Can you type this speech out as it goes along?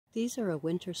These are a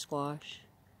winter squash.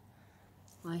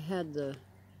 I had the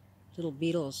little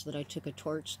beetles that I took a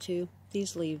torch to.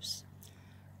 These leaves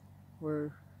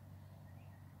were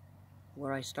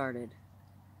where I started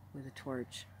with a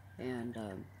torch, and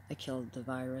I killed the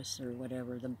virus or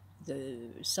whatever,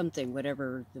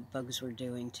 whatever the bugs were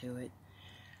doing to it.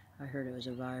 I heard it was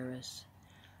a virus,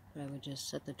 but I would just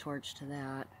set the torch to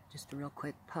that, just a real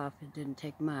quick puff. It didn't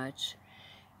take much,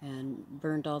 and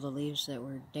burned all the leaves that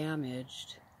were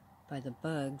damaged by the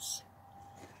bugs.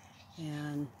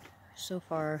 And so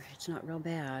far it's not real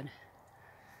bad.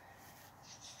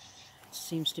 It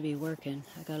seems to be working.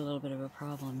 I got a little bit of a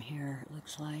problem here, it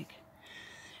looks like,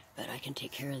 but I can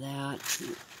take care of that.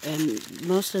 And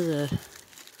most of the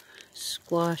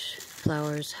squash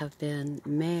flowers have been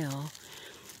male,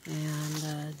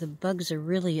 and the bugs are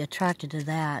really attracted to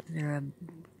that. They're a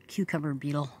cucumber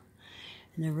beetle,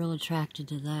 and they're real attracted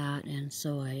to that, and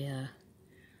so I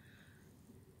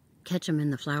catch them in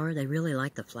the flower. They really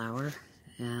like the flower,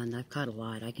 and I've caught a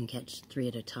lot. I can catch 3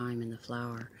 at a time in the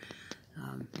flower.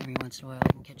 Every once in a while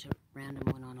I can catch a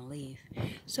random one on a leaf.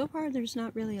 So far there's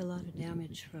not really a lot of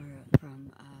damage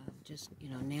from just,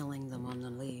 nailing them on the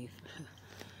leaf.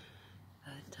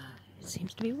 But it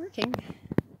seems to be working.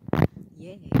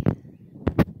 Yay.